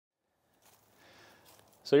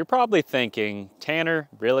So you're probably thinking, Tanner,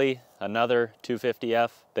 really? Another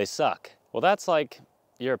 250F? They suck. Well, that's like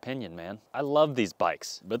your opinion, man. I love these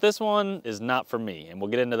bikes, but this one is not for me, and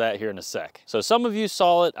we'll get into that here in a sec. So some of you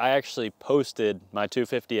saw it. I actually posted my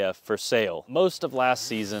 250F for sale. Most of last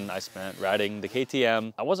season I spent riding the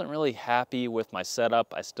KTM. I wasn't really happy with my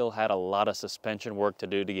setup. I still had a lot of suspension work to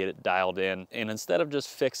do to get it dialed in. And instead of just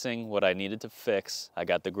fixing what I needed to fix, I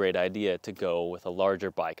got the great idea to go with a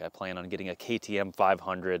larger bike. I plan on getting a KTM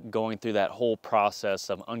 500, going through that whole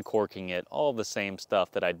process of uncorking it, all the same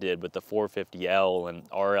stuff that I did with the 450L and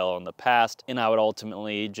RL in the past, and I would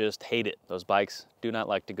ultimately just hate it. Those bikes do not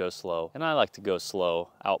like to go slow, and I like to go slow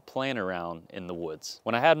out playing around in the woods.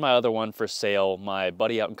 When I had my other one for sale, my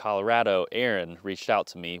buddy out in Colorado, Aaron, reached out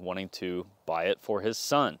to me wanting to buy it for his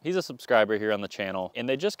son. He's a subscriber here on the channel, and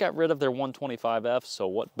they just got rid of their 125F, so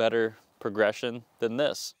what better progression than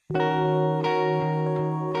this?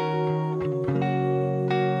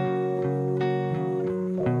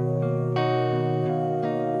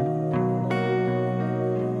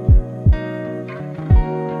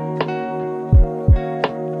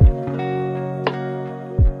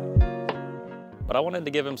 But I wanted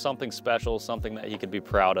to give him something special, something that he could be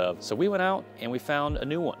proud of. So we went out and we found a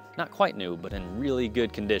new one. Not quite new, but in really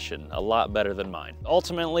good condition, a lot better than mine.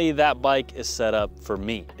 Ultimately, that bike is set up for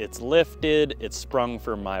me. It's lifted, it's sprung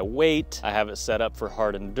for my weight. I have it set up for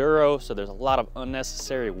hard enduro, so there's a lot of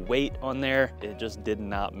unnecessary weight on there. It just did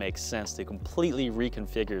not make sense to completely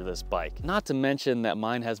reconfigure this bike. Not to mention that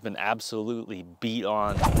mine has been absolutely beat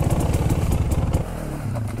on.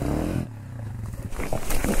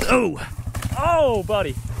 Oh! Oh,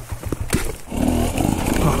 buddy.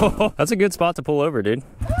 Oh, that's a good spot to pull over, dude.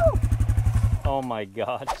 Oh my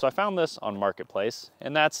God. So I found this on Marketplace,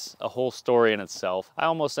 and that's a whole story in itself. I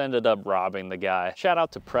almost ended up robbing the guy. Shout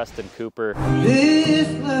out to Preston Cooper. This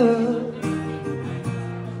love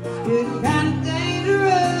is kind of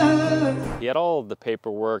dangerous. He had all of the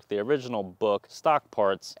paperwork, the original book, stock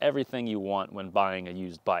parts, everything you want when buying a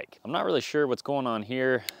used bike. I'm not really sure what's going on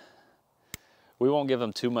here. We won't give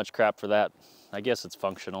him too much crap for that. I guess it's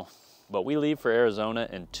functional. But we leave for Arizona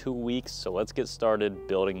in 2 weeks, so let's get started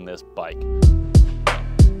building this bike.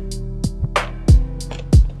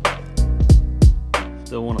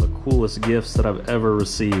 Still one of the coolest gifts that I've ever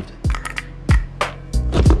received.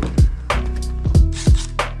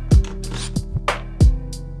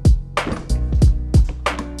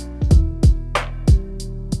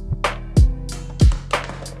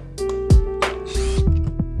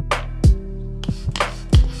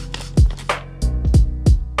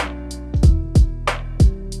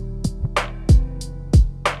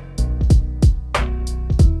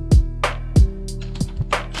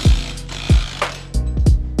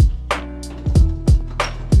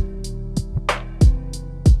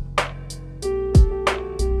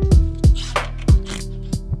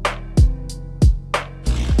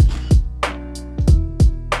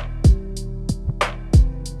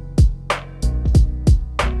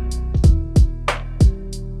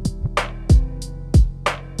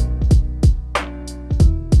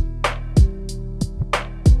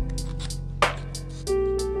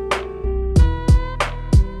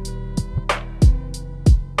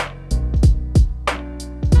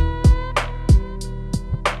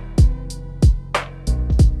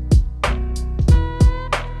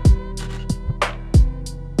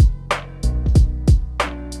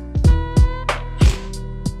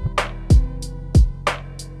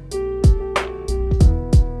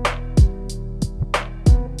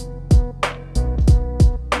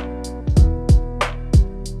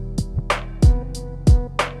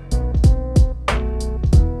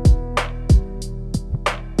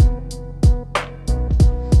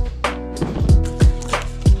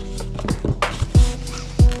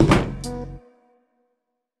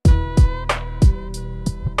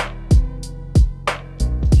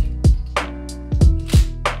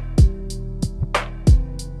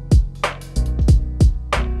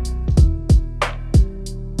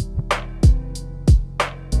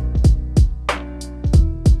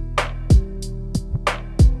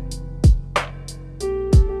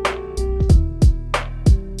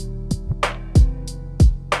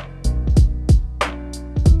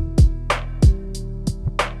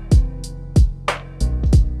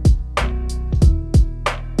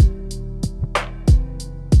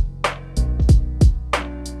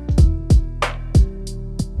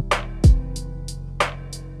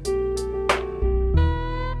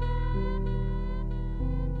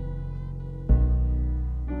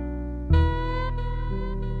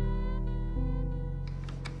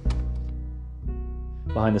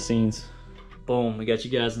 behind the scenes, Boom, we got you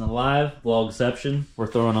guys in the live vlogception. We're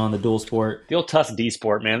throwing on the Dual Sport. The old Tusk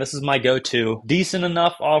D-Sport, man. This is my go-to. Decent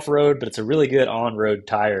enough off-road, but it's a really good on-road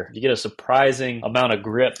tire. You get a surprising amount of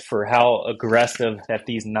grip for how aggressive that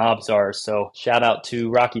these knobs are. So shout out to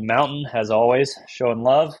Rocky Mountain, as always, showing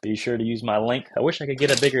love. Be sure to use my link. I wish I could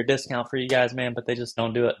get a bigger discount for you guys, man, but they just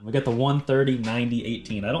don't do it. We got the 130, 90,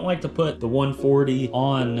 18. I don't like to put the 140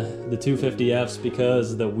 on the 250Fs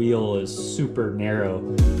because the wheel is super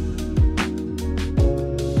narrow.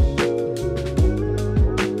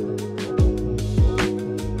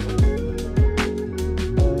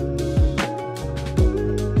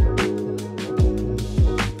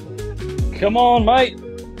 Come on, mate.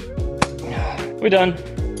 We're done.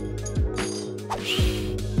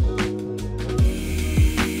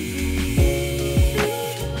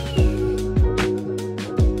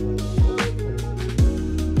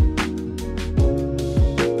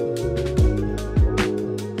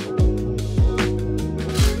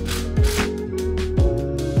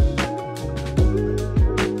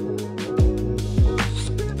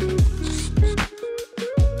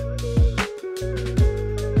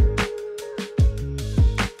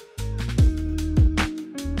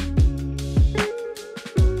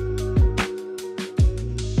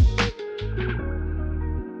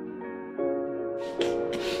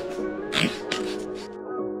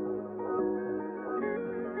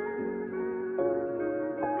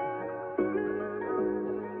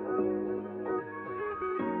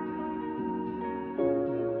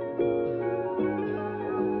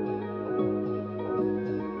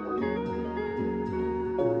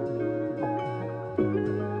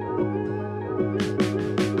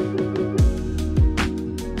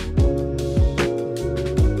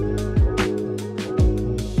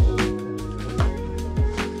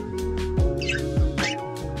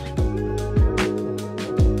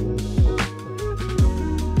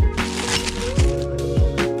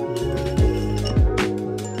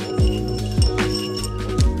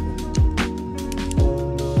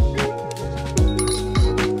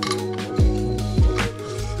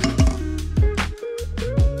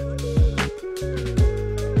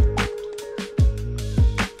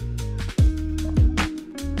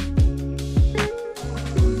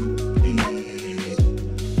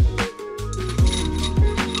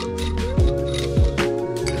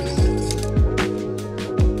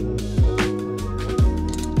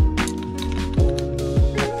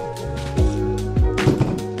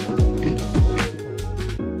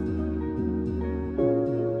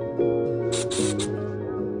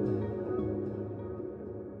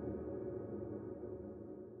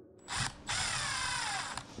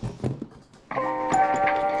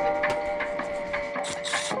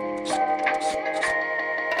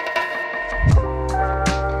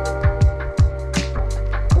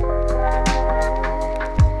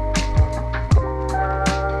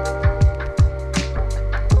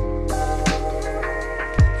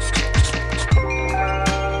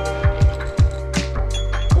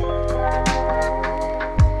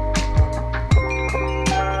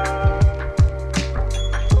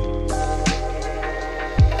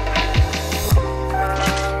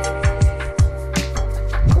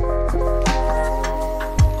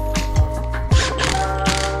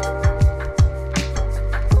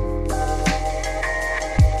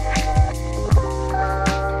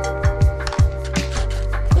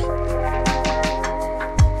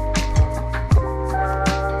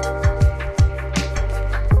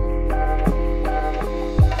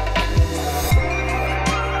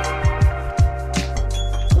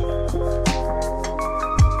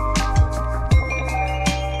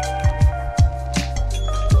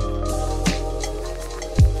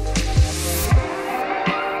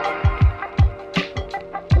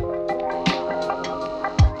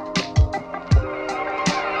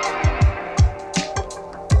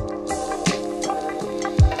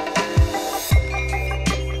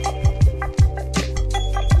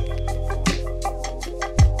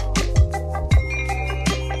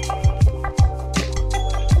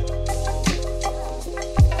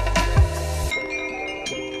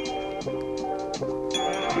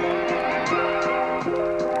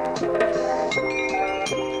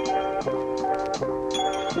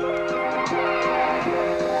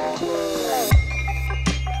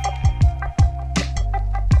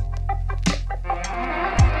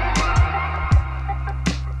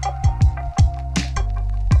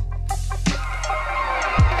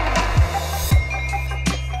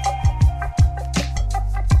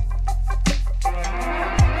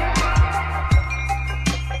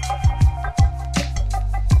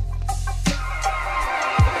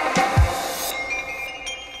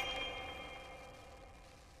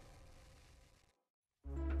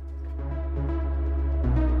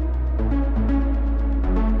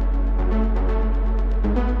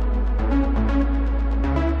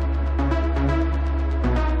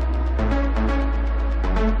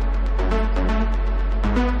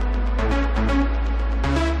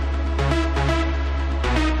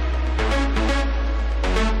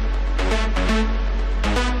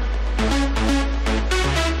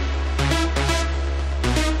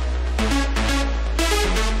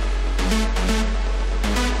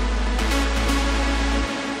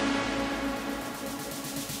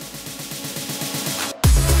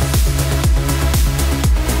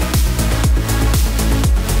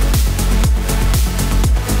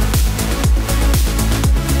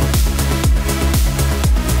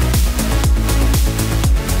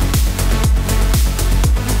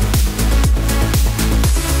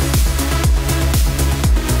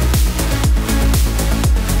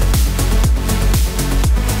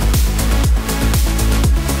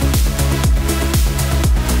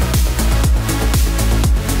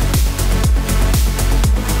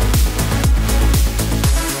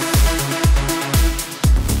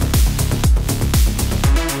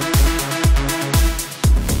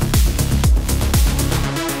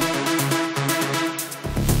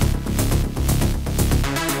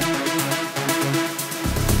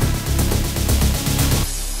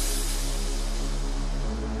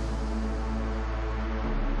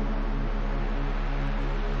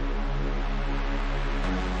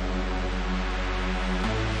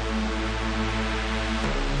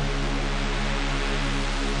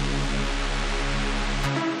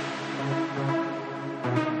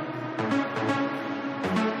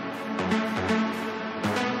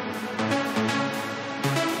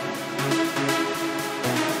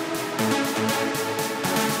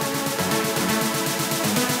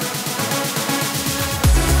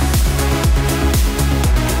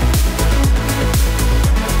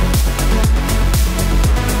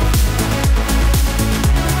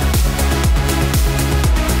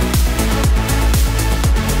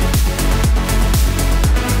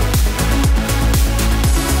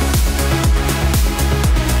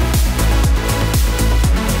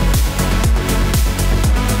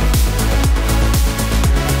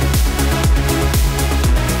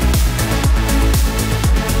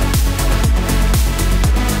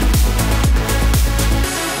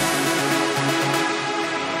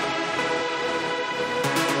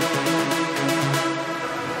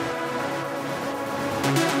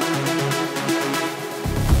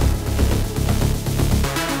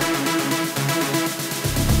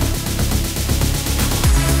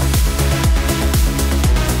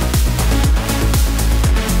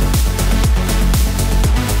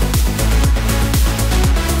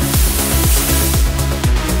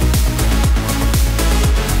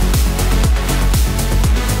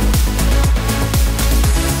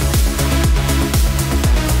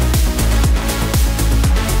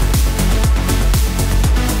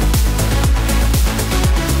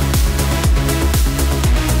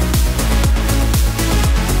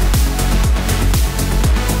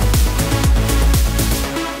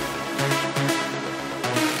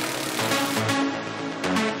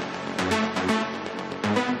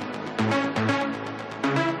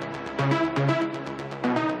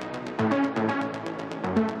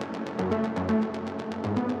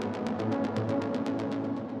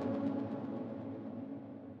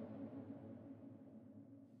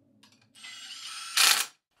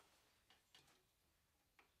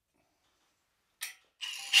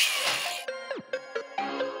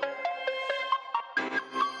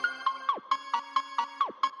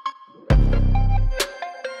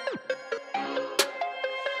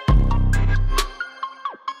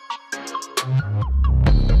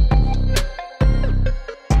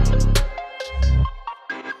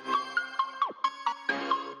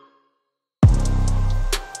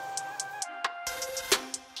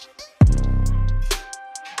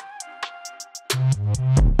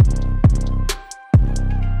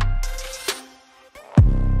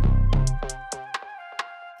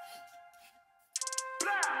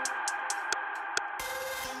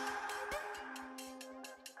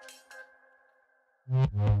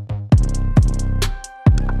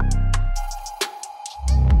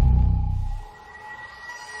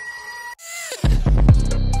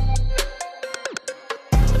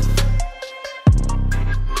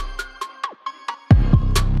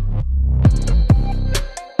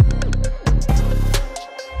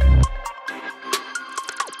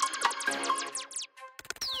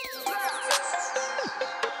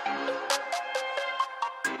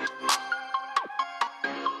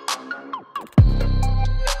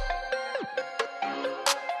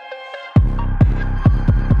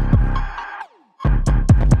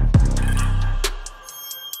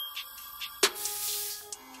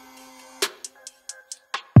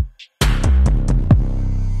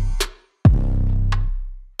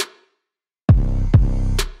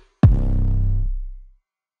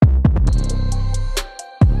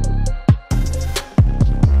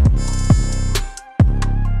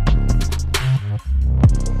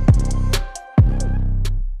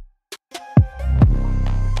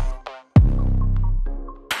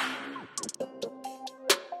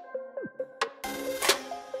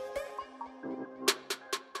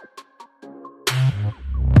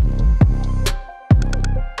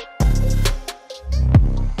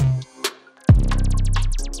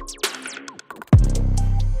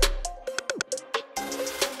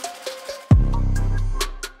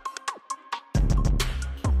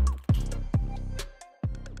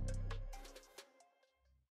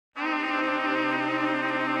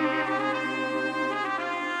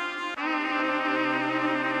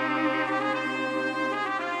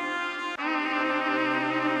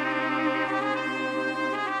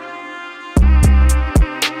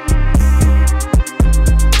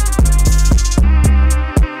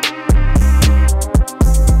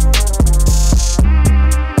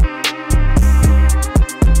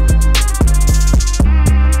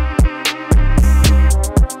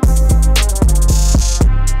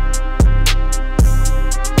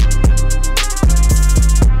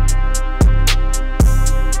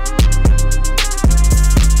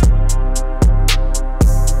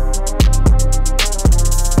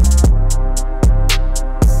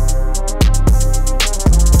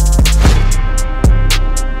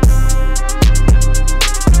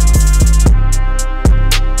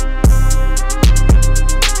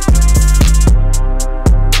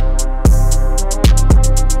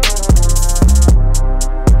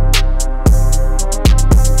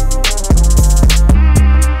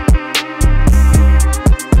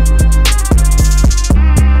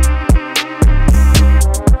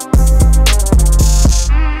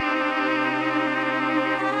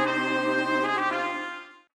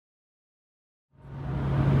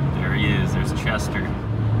 Chester,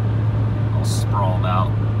 all sprawled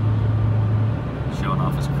out, showing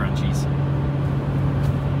off his crunchies.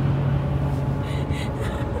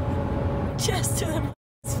 Chester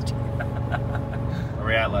the Where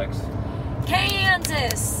we at, Lex?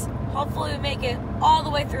 Kansas! Hopefully we make it all the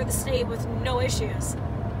way through the state with no issues.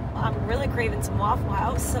 I'm really craving some Waffle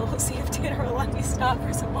House, so we'll see if Tanner will let me stop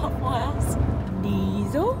for some Waffle House.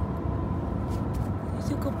 Diesel?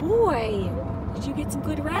 You're a good boy. Did you get some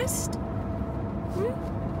good rest? You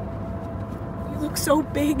look so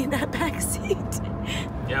big in that back seat.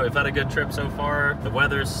 Yeah, we've had a good trip so far. The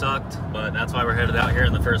weather's sucked, but that's why we're headed out here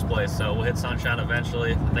in the first place. So we'll hit sunshine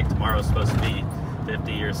eventually. I think tomorrow's supposed to be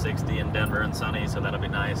 50 or 60 in Denver and sunny, so that'll be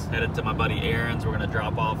nice. Headed to my buddy Aaron's. We're gonna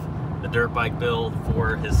drop off the dirt bike build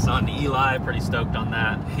for his son Eli. Pretty stoked on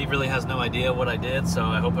that. He really has no idea what I did, so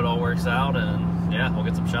I hope it all works out, and yeah, we'll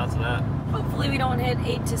get some shots of that. Hopefully we don't hit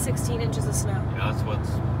 8 to 16 inches of snow. Yeah, that's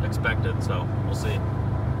what's expected, so we'll see.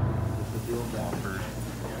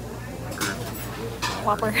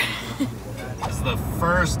 Whopper. This is the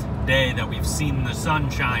first day that we've seen the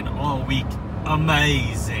sunshine all week.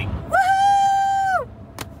 Amazing. Woohoo!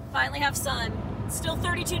 Finally have sun. It's still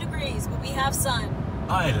 32 degrees, but we have sun.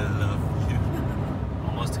 I love you.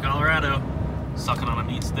 Almost to Colorado. Sucking on a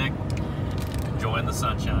meat stick. Enjoying the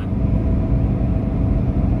sunshine.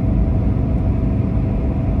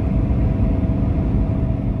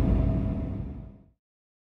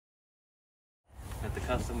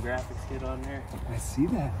 Custom graphics kit on there. I see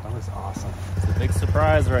that. That was awesome. It's a big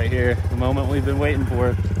surprise right here. The moment we've been waiting for.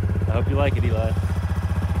 I hope you like it, Eli.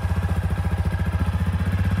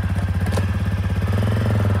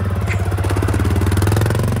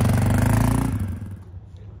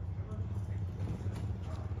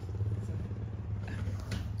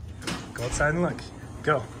 Go outside and look.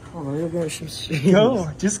 Go. Oh, look at some shoes.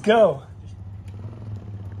 Go. Just go.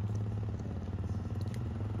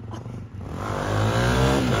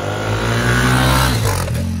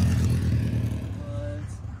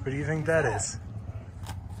 What do you think that is?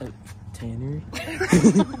 Tanner.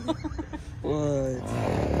 What?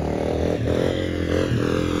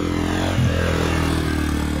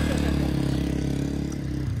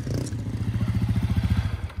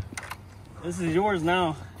 This is yours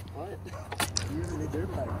now. What? Usually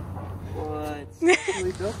dirt bike. What?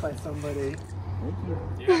 Usually built by somebody. Thank you.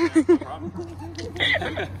 Yeah, no problem.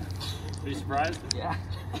 Are you surprised? Yeah.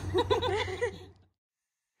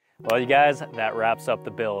 Well, you guys, that wraps up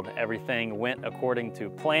the build. Everything went according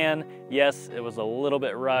to plan. Yes, it was a little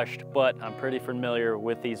bit rushed, but I'm pretty familiar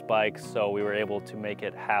with these bikes, so we were able to make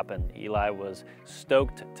it happen. Eli was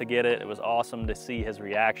stoked to get it. It was awesome to see his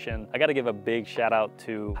reaction. I gotta give a big shout out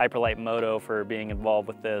to Hyperlite Moto for being involved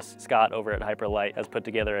with this. Scott over at Hyperlite has put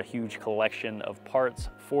together a huge collection of parts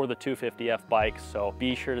for the 250F bike, so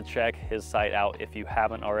be sure to check his site out if you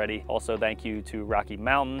haven't already. Also, thank you to Rocky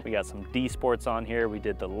Mountain. We got some D Sports on here. We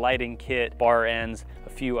did the lighting kit, bar ends, a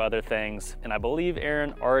few other things, and I believe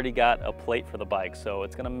Aaron already got a plate for the bike, so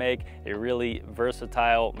it's gonna make a really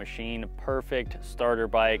versatile machine, perfect starter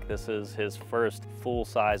bike. This is his first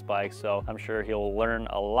full-size bike, so I'm sure he'll learn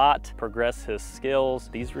a lot, progress his skills.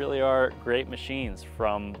 These really are great machines,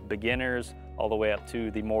 from beginners all the way up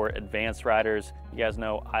to the more advanced riders. You guys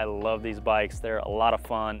know I love these bikes. They're a lot of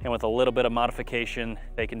fun, and with a little bit of modification,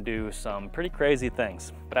 they can do some pretty crazy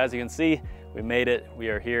things. But as you can see, we made it. We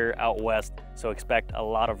are here out west, so expect a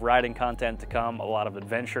lot of riding content to come, a lot of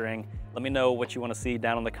adventuring. Let me know what you want to see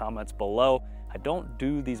down in the comments below. I don't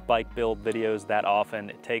do these bike build videos that often.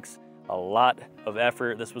 It takes a lot of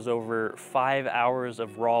effort. This was over 5 hours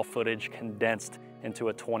of raw footage condensed into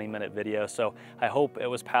a 20-minute video, so I hope it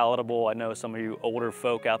was palatable. I know some of you older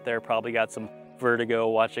folk out there probably got some vertigo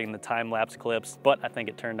watching the time-lapse clips, but I think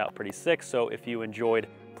it turned out pretty sick. So if you enjoyed,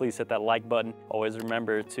 please hit that like button. Always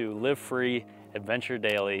remember to live free, adventure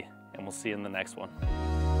daily, and we'll see you in the next one.